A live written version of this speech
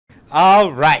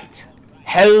All right.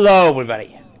 Hello,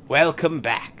 everybody. Welcome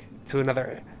back to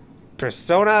another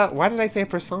Persona. Why did I say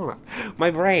Persona? My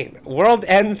brain. World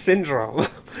End Syndrome.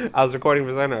 I was recording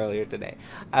Persona earlier today.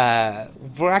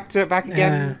 Back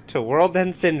again to World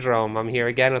End Syndrome. I'm here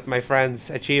again with my friends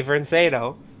Achiever and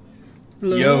Sato.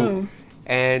 Hello. Yo.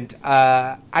 And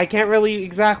I can't really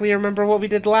exactly remember what we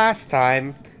did last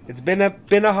time. It's been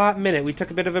a hot minute. We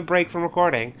took a bit of a break from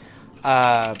recording.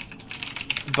 But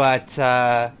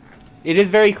it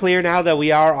is very clear now that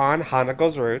we are on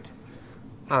Hanako's route.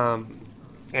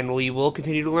 And we will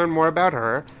continue to learn more about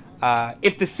her.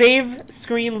 If the save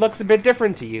screen looks a bit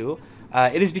different to you,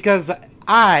 it is because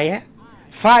I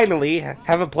finally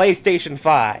have a PlayStation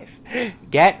 5.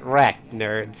 Get wrecked,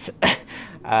 nerds.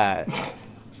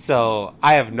 So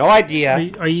I have no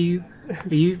idea. Are you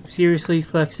seriously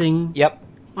flexing? Yep.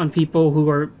 On people who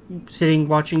are sitting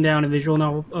watching down a visual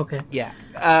novel? Okay. Yeah.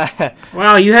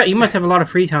 Wow, you must have a lot of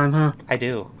free time, huh? I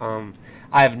do.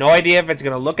 I have no idea if it's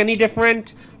gonna look any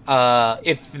different.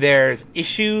 If there's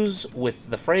issues with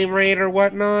the frame rate or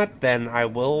whatnot, then I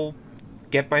will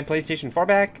get my PlayStation 4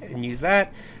 back and use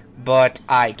that. But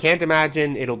I can't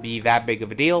imagine it'll be that big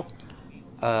of a deal.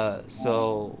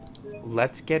 So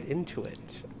let's get into it.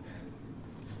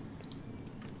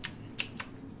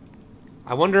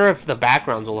 I wonder if the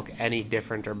backgrounds will look any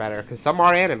different or better, because some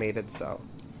are animated, so.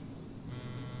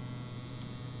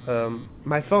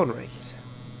 My phone rings.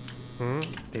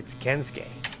 It's Kensuke.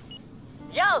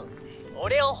 Yo!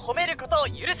 俺を褒めることを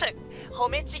許す褒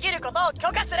めちぎることを許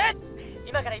可する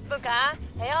今から1分間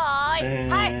はーい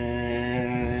はい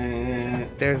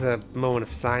There's a moment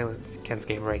of silence.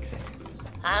 Kensuke breaks it.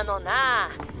 あのな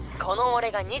この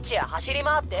俺が日夜走り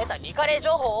回って得たリカレー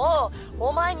情報を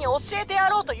お前に教えてや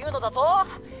ろうというのだぞ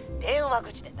電話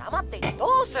口で黙っていてど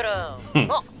うする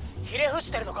んあ、ひれ伏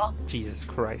してるのか Jesus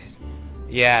Christ.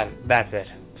 Yeah, that's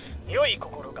it. 良い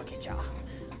心がけじゃ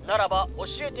ならば教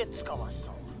えて使わ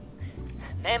そう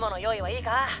メモの用意はいい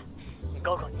か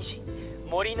午後2時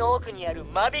森の奥にある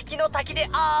間引きの滝で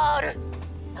ある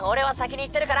俺は先に行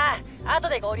ってるから後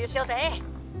で合流しようぜ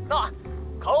あ、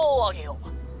顔を上げよ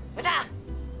うじゃあ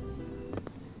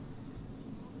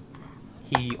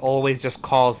He always just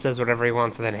calls, says whatever he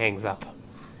wants, and then hangs up.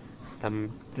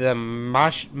 The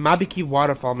Mabiki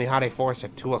Waterfall Mihade Forest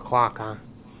at 2 o'clock, huh?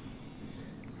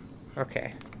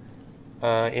 Okay.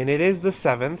 And it is the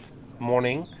 7th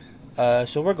morning,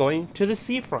 so we're going to the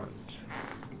seafront.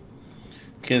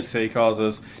 Kensei calls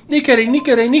us, Nikere,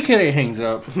 Nikere, Nikere, hangs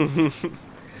up.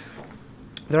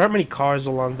 There aren't many cars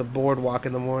along the boardwalk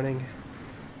in the morning.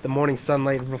 The morning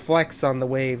sunlight reflects on the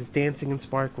waves, dancing and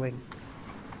sparkling.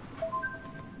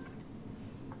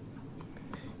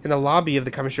 In the lobby of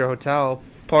the Kamishiro Hotel,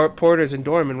 porters and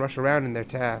doormen rush around in their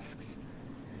tasks.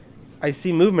 I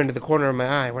see movement at the corner of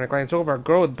my eye. When I glance over, a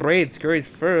girl with braids scurries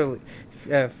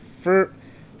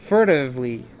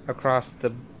furtively across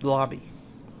the lobby.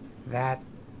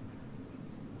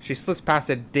 She slips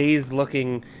past a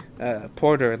dazed-looking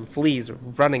porter and flees,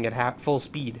 running at full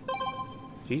speed.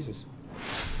 Jesus.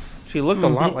 She looked a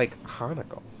lot like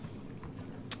Hanako.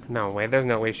 No way, there's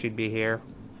no way she'd be here.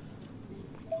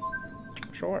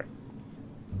 Sure.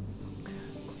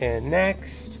 And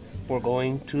next, we're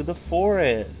going to the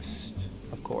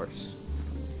forest, of course.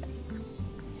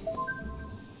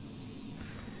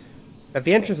 At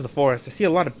the entrance of the forest, I see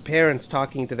a lot of parents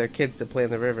talking to their kids to play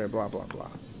in the river, blah, blah, blah.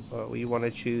 But we want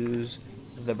to choose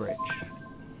the bridge.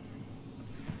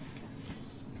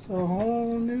 It's a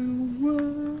whole new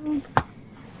world.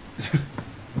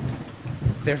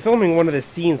 They're filming one of the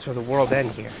scenes for the World End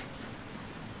here.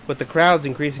 With the crowds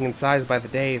increasing in size by the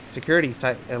day, security's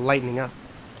tightening up.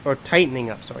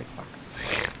 Sorry, fuck.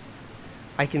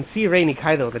 I can see Rei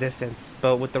Nikaido in the distance,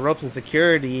 but with the ropes and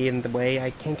security in the way,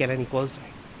 I can't get any closer.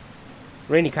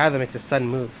 Rei Nikaido makes a sudden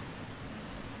move.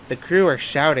 The crew are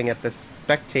shouting at the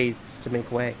spectators to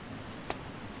make way.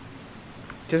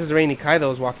 Just as Rei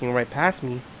Nikaido is walking right past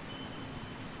me,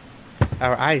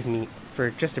 our eyes meet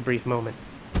for just a brief moment.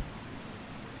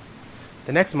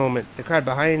 The next moment, the crowd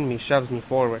behind me shoves me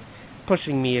forward,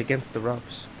 pushing me against the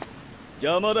ropes.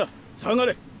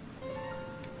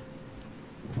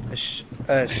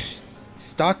 A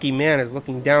stocky man is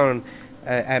looking down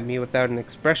at me without an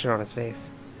expression on his face.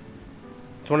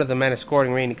 It's one of the men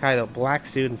escorting Rei Nikaido, black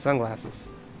suit and sunglasses.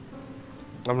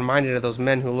 I'm reminded of those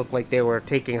men who looked like they were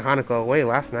taking Hanako away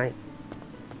last night.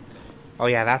 Oh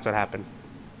yeah, that's what happened.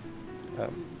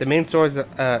 The man stares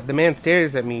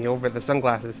at me over the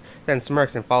sunglasses, then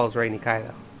smirks and follows Rei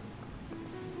Nikaido.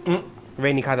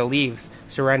 Rei Nikaido leaves,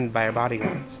 surrounded by her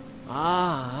bodyguards.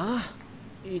 ああ、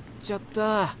行っちゃった。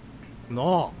な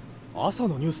あ、朝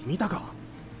のニュース見たか？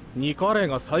ニカレイ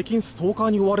が最近ストーカー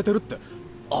に追われてるって、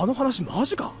あの話マ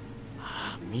ジか？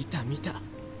ああ、見た。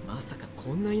まさか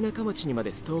こんな田舎町にま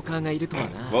でストーカーがいるとは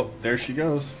な。Well, there she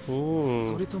goes.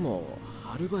 それとも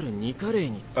はるばるニカレイ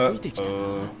についてきたな。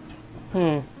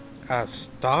A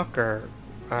stalker.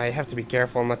 I have to be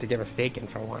careful not to get mistaken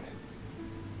for one.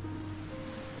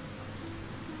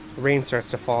 Rain starts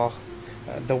to fall.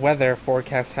 The weather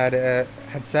forecast had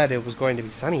said it was going to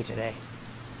be sunny today.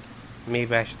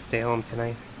 Maybe I should stay home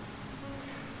tonight.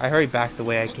 I hurried back the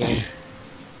way I came.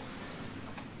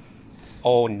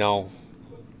 Oh no.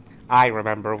 I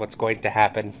remember what's going to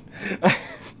happen.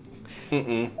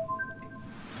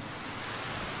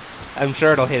 I'm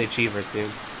sure it'll hit Achiever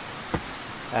soon.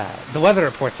 The weather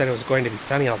report said it was going to be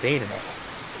sunny all day today.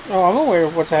 Oh, I'm aware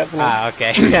of what's happening.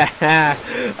 Okay.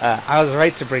 I was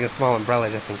right to bring a small umbrella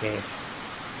just in case.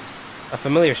 A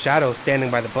familiar shadow is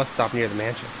standing by the bus stop near the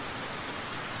mansion.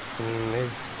 Is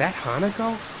that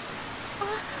Hanako?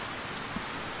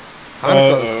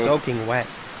 Hanako is soaking wet.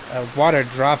 Water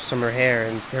drops from her hair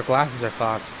and her glasses are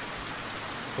fogged.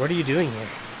 What are you doing here?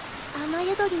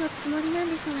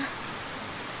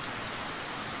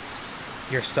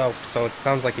 You're soaked, so it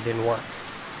sounds like it didn't work.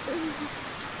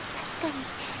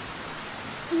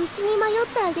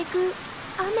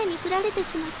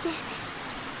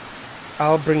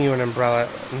 I'll bring you an umbrella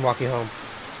and walk you home.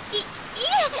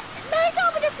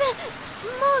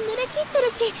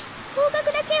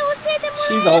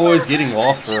 She's always getting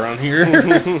lost around here.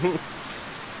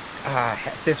 At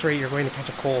this rate, you're going to catch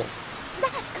a cold.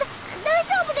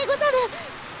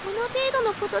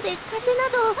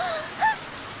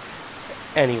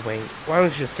 Anyway, why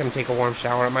don't you just come take a warm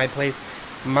shower at my place?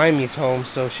 Mimi's home,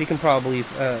 so she can probably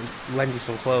lend you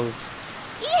some clothes.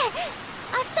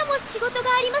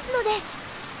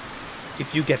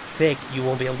 If you get sick, you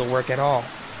won't be able to work at all.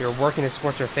 You're working to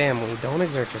support your family. Don't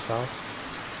exert yourself.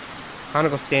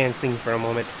 Hanako stands thinking for a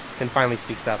moment, then finally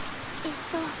speaks up.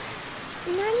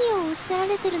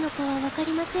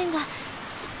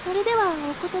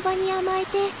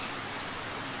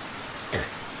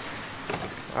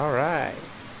 Alright.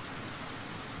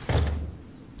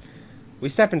 We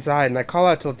step inside and I call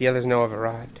out to let the others know I've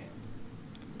arrived.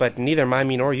 But neither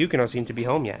Mimi nor Yukino seem to be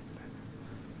home yet.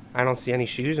 I don't see any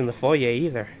shoes in the foyer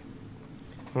either.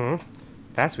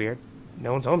 That's weird.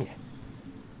 No one's home yet.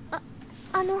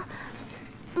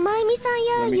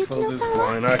 Let me close this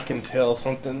blind. I can tell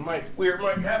something weird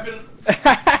might happen.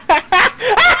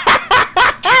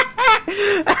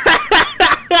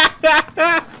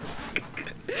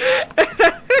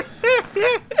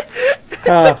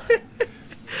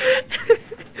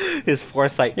 His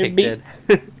foresight kicked in.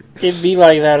 It'd be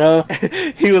like that, huh?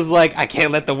 He was like, I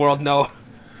can't let the world know.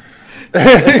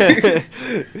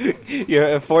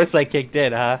 Your foresight kicked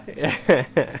in, huh?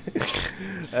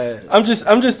 I'm just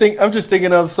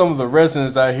thinking of some of the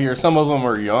residents out here. Some of them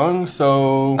are young,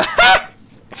 so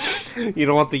you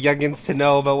don't want the youngins to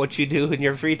know about what you do in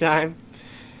your free time?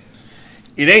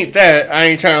 It ain't that. I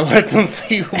ain't trying to let them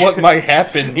see what might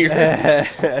happen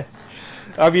here.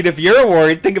 I mean, if you're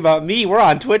worried, think about me. We're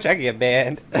on Twitch. I can get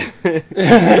banned.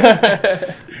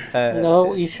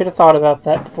 No, you should have thought about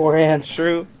that beforehand.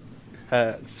 True.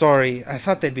 Sorry. I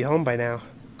thought they'd be home by now.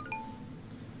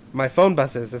 My phone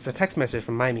buzzes. It's a text message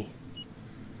from Mimi.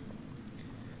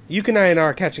 Yuki and I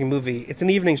are catching a movie. It's an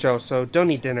evening show, so don't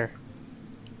eat dinner.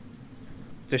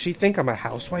 Does she think I'm a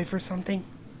housewife or something?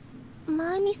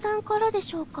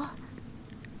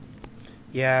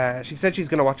 Yeah, she said she's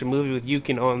gonna watch a movie with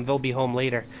Yukino and they'll be home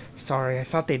later. Sorry, I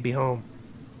thought they'd be home.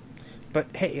 But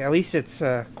hey, at least it's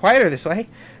quieter this way.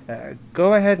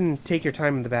 Go ahead and take your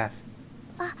time in the bath.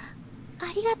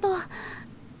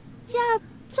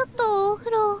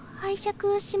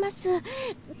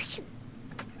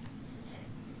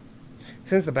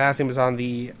 Since the bathroom is on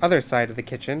the other side of the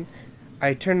kitchen,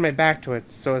 I turned my back to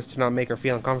it so as to not make her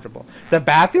feel uncomfortable. The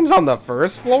bathroom's on the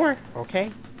first floor?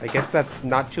 Okay. I guess that's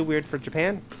not too weird for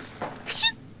Japan.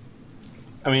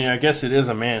 I mean, I guess it is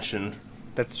a mansion.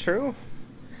 That's true.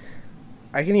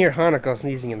 I can hear Hanako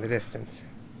sneezing in the distance.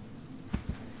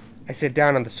 I sit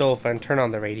down on the sofa and turn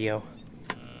on the radio.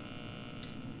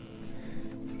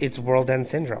 It's World End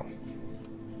Syndrome.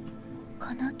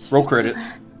 Roll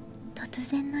credits.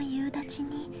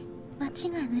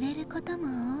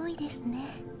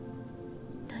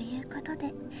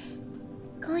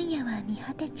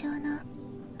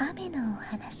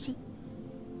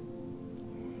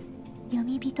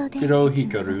 Kuro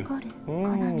Hikaru.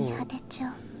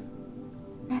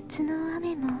 夏の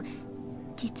雨も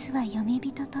実は読み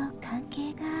人と関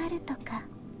係があるとか。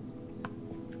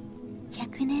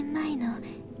100年前の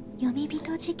読み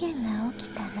人事件が起き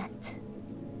た夏。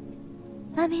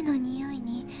雨の匂い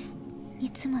にい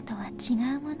つもとは違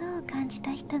うものを感じ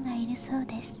た人がいるそう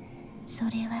です。そ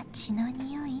れは血の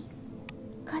匂い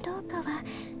かどうかは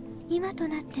今と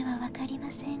なっては分かり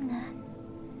ませんが、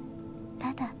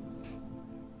ただ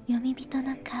読み人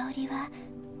の香りは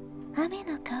雨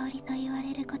の香りと言わ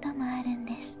れることもあるん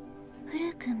です。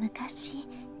古く昔、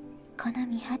この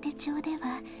見果て町で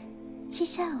は死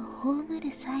者を葬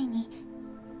る際に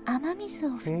雨水を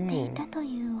振っていたと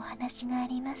いうお話があ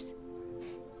ります。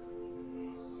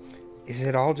Is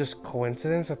it all just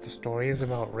coincidence that the story is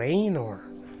about rain, or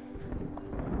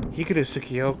Hikaru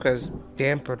Tsukioka's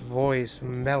dampened voice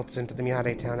melts into the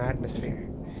Miyate town atmosphere?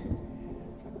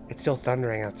 It's still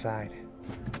thundering outside.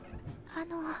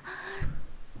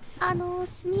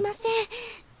 すみませ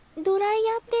ん。ドライ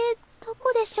ヤーってど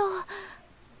こでしょう？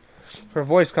 Her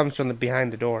voice comes from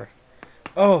behind the door.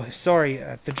 Oh, sorry,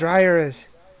 the dryer is...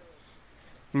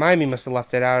 Mayumi must have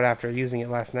left it out after using it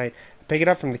last night. I pick it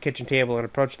up from the kitchen table and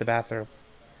approach the bathroom.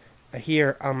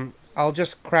 Here, I'll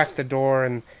just crack the door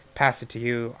and pass it to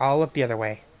you. I'll look the other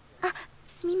way.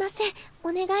 すみません。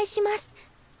お願いします。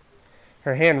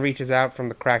 Her hand reaches out from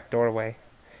the cracked doorway.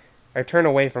 I turn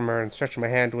away from her and stretch my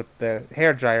hand with the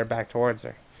hairdryer back towards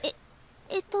her.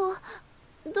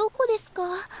 どこですか？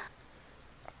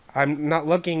 I'm not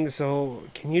looking, so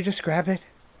can you just grab it?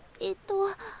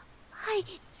 はい、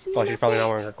すみ Well, ませ she's probably ん。 not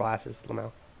wearing her glasses,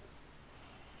 Lamau.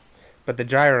 But the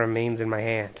dryer remains in my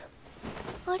hand.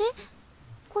 あれ？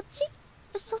こっち？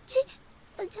そっち？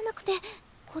じゃなくて、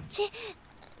こっち。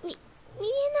見え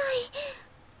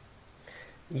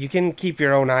ない。 You can keep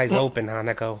your own eyes open,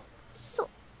 Hanako. そう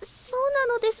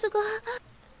なのですが。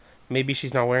 Maybe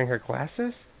she's not wearing her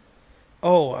glasses?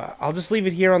 Oh, I'll just leave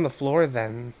it here on the floor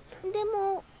then. で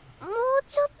も、もう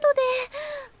ちょっとで。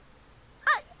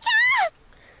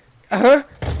Uh-huh.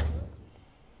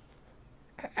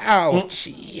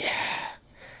 Ouchie.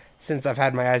 Since I've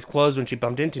had my eyes closed when she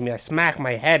bumped into me, I smack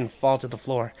my head and fall to the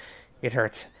floor. It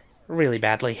hurts. Really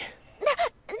badly. 大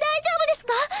丈夫です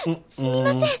か？すみ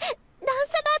ません。段差が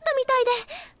あったみたいで。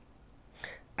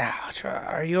 Ouch.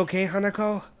 Are you okay,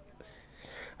 Hanako?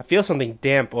 I feel something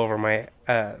damp over my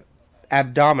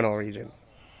abdominal region.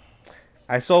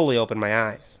 I slowly open my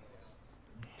eyes.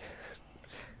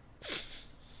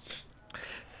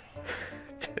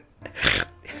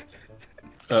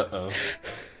 Uh-oh.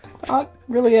 It's not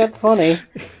really that funny.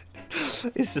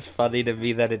 It's just funny to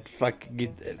me that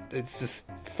it's just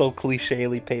so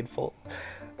clichély painful.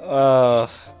 I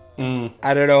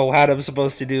don't know what I'm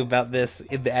supposed to do about this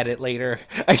in the edit later.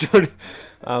 I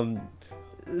don't.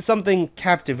 Something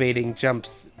captivating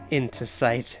jumps into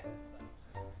sight.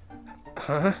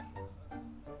 Huh?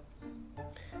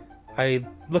 I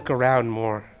look around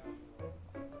more.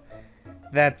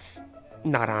 That's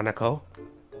not Hanako.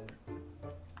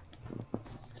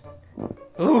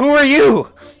 Who are you?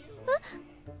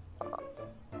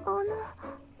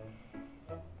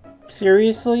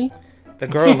 Seriously? The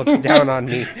girl looks down on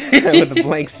me with a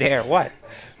blank stare. What?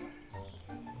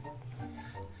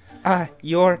 I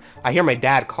hear my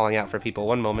dad calling out for people.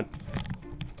 One moment.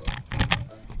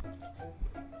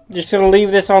 Just gonna leave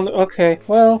this on the... Okay,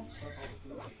 well...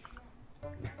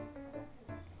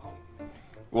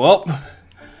 Well,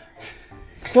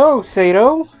 So,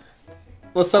 Sato,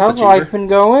 what's up, how's life been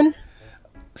going?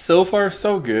 So far,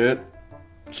 so good.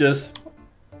 Just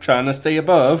trying to stay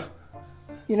above.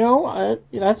 You know,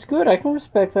 that's good. I can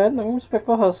respect that. I can respect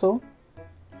the hustle.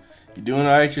 You doing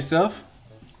alright yourself?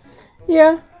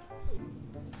 Yeah.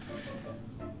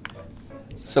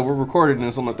 So we're recording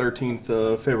this on the 13th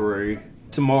of February.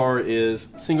 Tomorrow is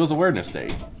Singles Awareness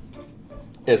Day,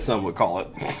 as some would call it.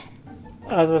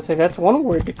 I was gonna say, that's one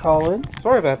word to call it.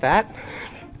 Sorry about that.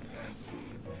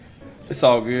 It's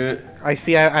all good. I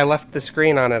see I left the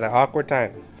screen on at an awkward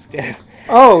time.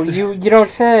 Oh, you don't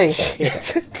say.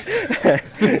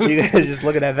 You guys just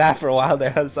looking at that for a while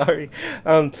there. I'm sorry.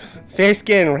 Fair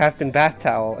skin wrapped in bath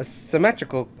towel, a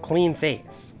symmetrical, clean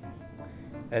face.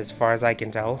 As far as I can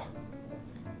tell,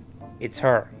 it's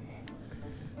her.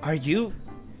 Are you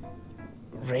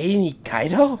Rei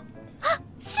Kaido?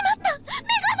 しまった！メ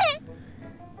ガネ！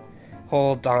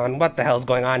 Hold on, what the hell's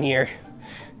going on here?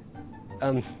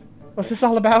 What's this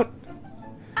all about?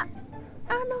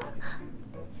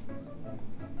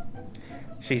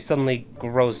 She suddenly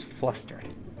grows flustered.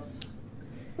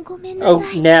 ごめんなさい。 Oh,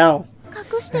 now.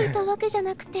 隠していたわけじゃ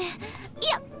なくて、いや、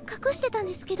隠してたん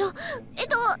ですけど、そういう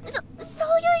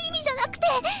意味じゃなくて。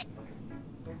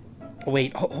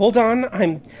 Wait, hold on.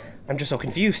 I'm just so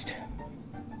confused.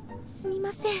 すみ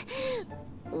ません。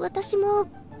私も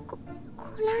混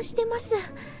乱してます。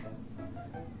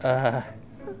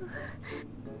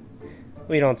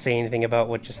We don't say anything about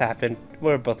what just happened.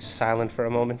 We're both just silent for a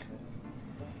moment.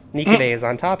 Nikode is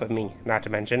on top of me, not to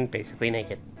mention basically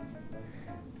naked.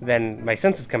 Then my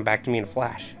senses come back to me in a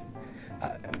flash.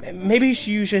 Maybe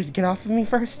you should get off of me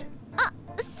first?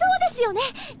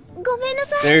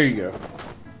 There you go.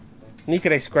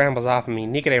 Nikode scrambles off of me,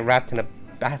 Nikode wrapped in a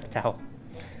bath towel.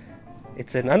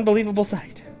 It's an unbelievable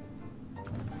sight.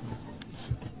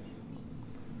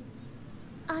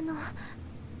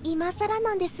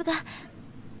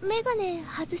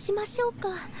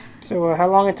 So, how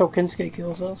long until Kinsuke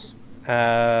kills us?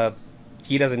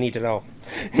 He doesn't need to know.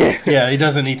 Yeah, he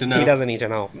doesn't need to know. He doesn't need to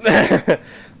know.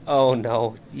 Oh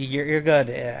no, you're good.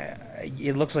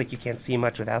 It looks like you can't see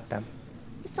much without them.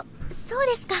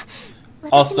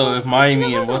 Also, if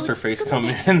Mayumi and What's-Her-Face come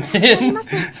in,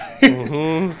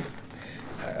 then...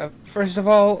 First of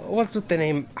all, what's with the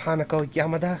name Hanako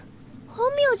Yamada?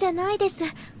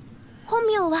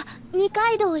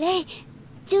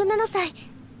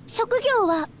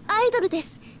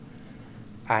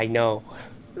 I know.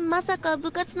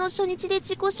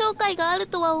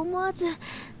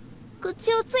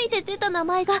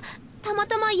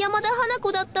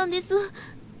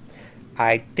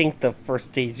 I think the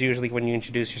first day is usually when you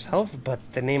introduce yourself, but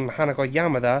the name Hanako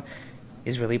Yamada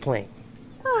is really plain.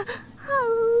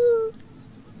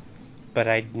 But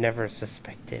I'd never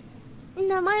suspected.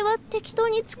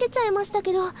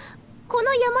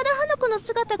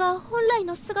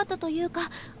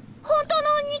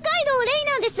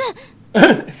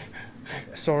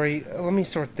 Sorry, let me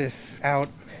sort this out.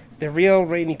 The real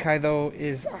Rei Nikaido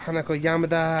is Hanako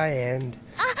Yamada and...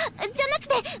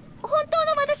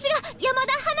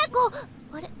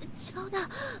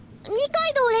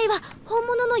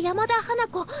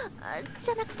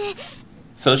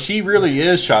 So she really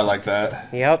is shy like that.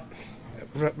 Yep.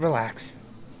 Relax.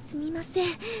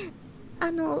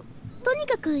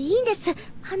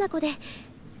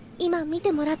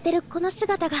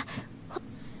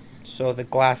 So the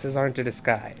glasses aren't a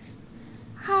disguise.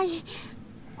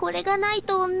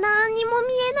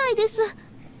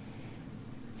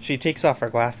 She takes off her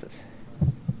glasses.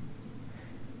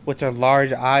 With her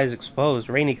large eyes exposed,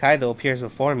 Rei Nikaido appears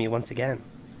before me once again.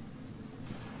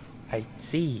 I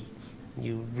see.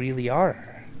 You really are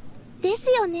her. Oh,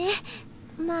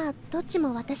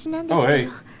 hey.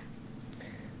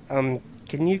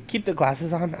 Can you keep the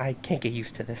glasses on? I can't get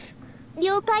used to this.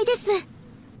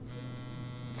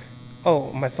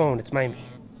 Oh, my phone, it's Mayumi.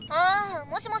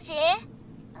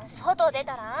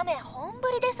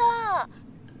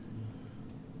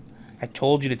 I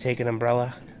told you to take an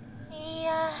umbrella.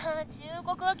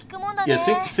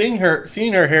 Yeah, seeing her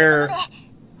hair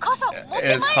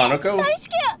as Hanako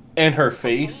and her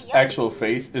face, actual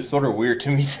face, is sort of weird to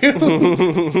me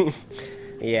too.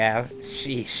 Yeah,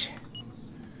 sheesh.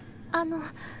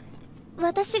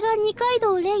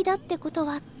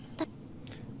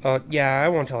 Oh, yeah, I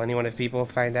won't tell anyone if people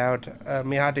find out.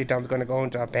 Mihate-tan's gonna go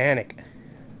into a panic.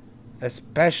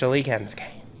 Especially Kensuke.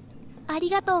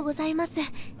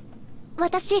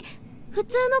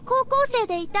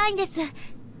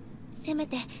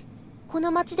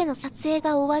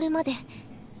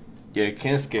 Yeah,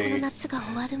 Kensuke.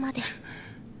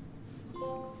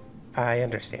 I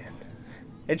understand.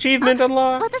 Achievement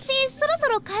unlocked!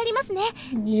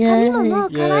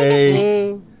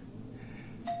 Yay.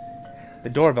 The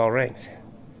doorbell rings.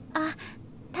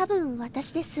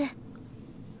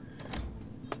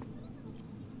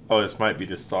 Oh, this might be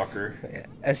the stalker.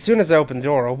 As soon as I open the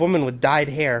door, a woman with dyed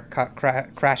hair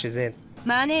crashes in.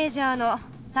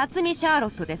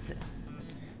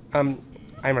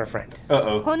 I'm her friend.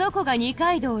 Uh-oh. この子が二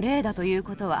階堂レイだという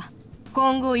ことは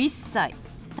今後一切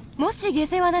もし下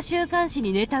世話な週刊誌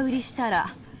にネタ売りしたら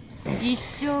一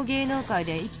生芸能界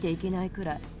で生きていけないく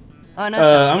らいあな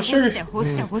た I'm 干 sure して干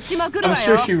して干しまくるわ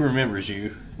I'm よ sure she remembers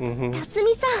you.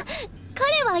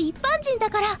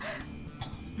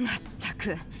 まった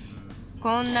く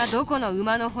こんなどこの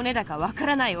馬の骨だかわか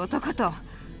らない男と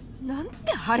なん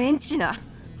てハレンチな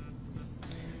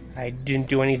I didn't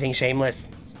do anything shameless.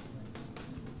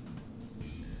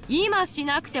 今し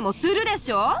なくてもするで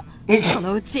しょそ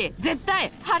のうち絶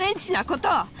対ハレンチなこと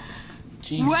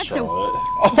Jeez, What the- Charlotte.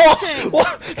 Oh,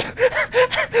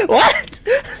 what?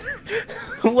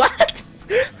 What?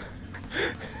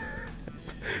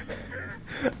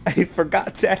 I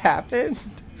forgot that happened.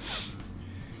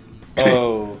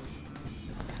 Oh.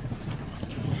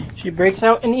 She breaks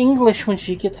out in English when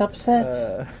she gets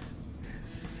upset.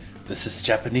 This is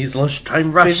Japanese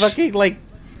lunchtime They rush. fucking, like,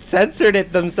 censored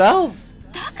it themselves.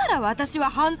 だから私は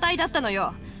反対だったの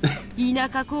よ田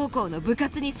舎高校の部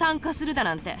活に参加するだ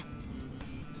なんて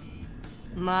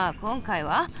まあ今回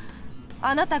は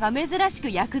あなたが珍しく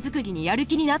役作りにやる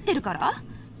気になってるから？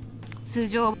素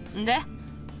性で、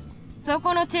そ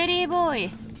このチェリーボー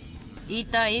イ、一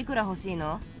体いくら欲しい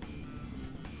の？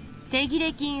手切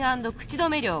れ金&口止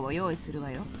め料を用意する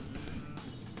わよ。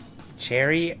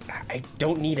Cherry, I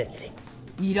don't need anything.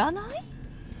 いらない？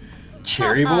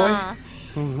 Cherry boy?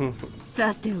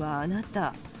 さてはあな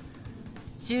た、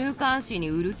週刊誌に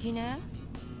売る気ね？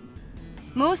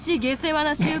もし下世話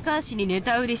な週刊誌にネ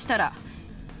タ売りしたら、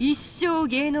一生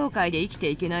芸能界で生きて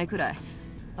いけないくらい、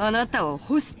あなたを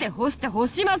干して干して干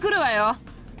しまくるわよ。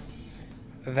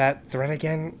That threat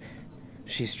again?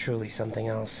 She's truly something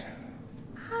else.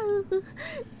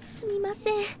 すみませ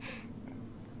ん。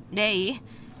レイ、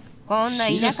こんな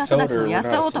田舎育ちの安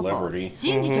男、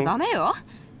信じちゃダメよ。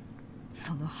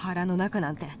その腹の中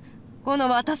なんて、この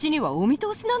私にはお見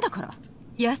通しなんだから。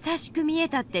優しく見え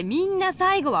たってみんな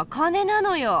最後は金な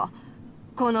のよ。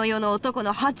この世の男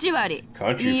の8割、いいえ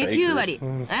9割、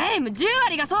10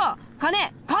割がそう。金よ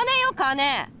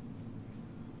金。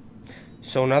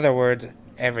 So in other words,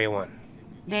 everyone.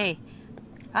 レイ、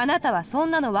あなたはそ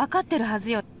んなの分かってるはず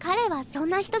よ。彼はそん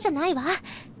な人じゃないわ。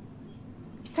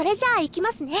それじゃあ行きま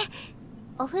すね。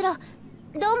お風呂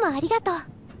どうもありがとう。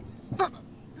なん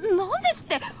ですっ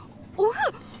て？お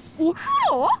風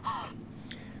呂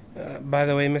By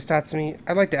the way, Miss Tatsumi,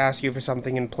 I'd like to ask you for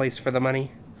something in place for the money.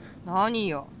 何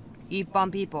よ、一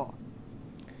般ピーポ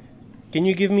ー。 Can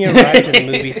you give me a ride to the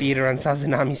movie theater on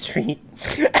Sazanami Street?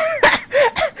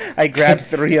 I grabbed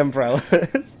 3 umbrellas.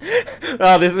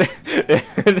 Oh,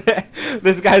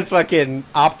 this guy's fucking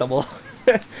optimal.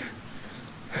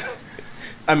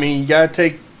 I mean, you gotta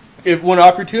take it when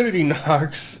opportunity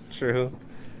knocks. True.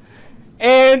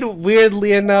 And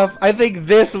weirdly enough, I think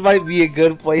this might be a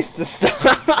good place to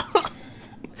stop.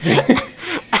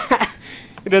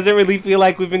 It doesn't really feel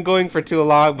like we've been going for too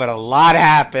long, but a lot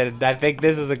happened. I think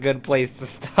this is a good place to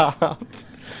stop.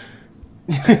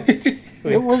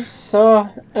 It was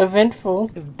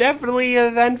eventful. Definitely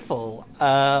eventful.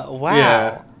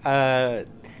 Wow. Yeah.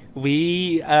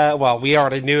 We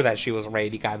already knew that she was Rei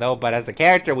Nikaido, but as the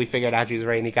character, we figured out she was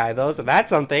Rei Nikaido, so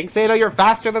that's something. Sato, you're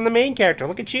faster than the main character.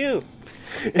 Look at you.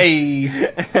 Hey.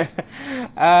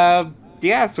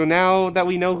 Yeah, so now that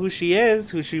we know who she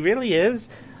really is,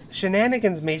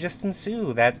 shenanigans may just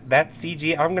ensue. That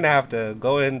CG, I'm gonna have to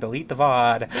go and delete the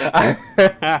VOD.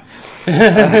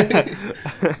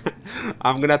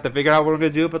 I'm gonna have to figure out what we're gonna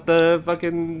do about the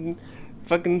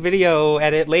fucking video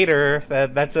edit later.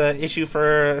 That's a issue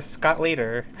for Scott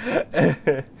later.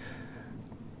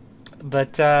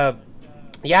 But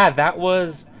yeah, that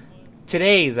was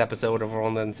today's episode of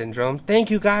Roland Syndrome. Thank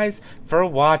you guys for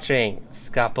watching.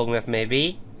 Scott Pugmith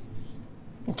maybe.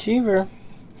 Achiever.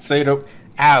 Sato.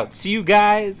 Out. See you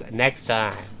guys next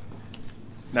time.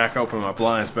 Knock open my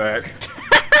blinds back.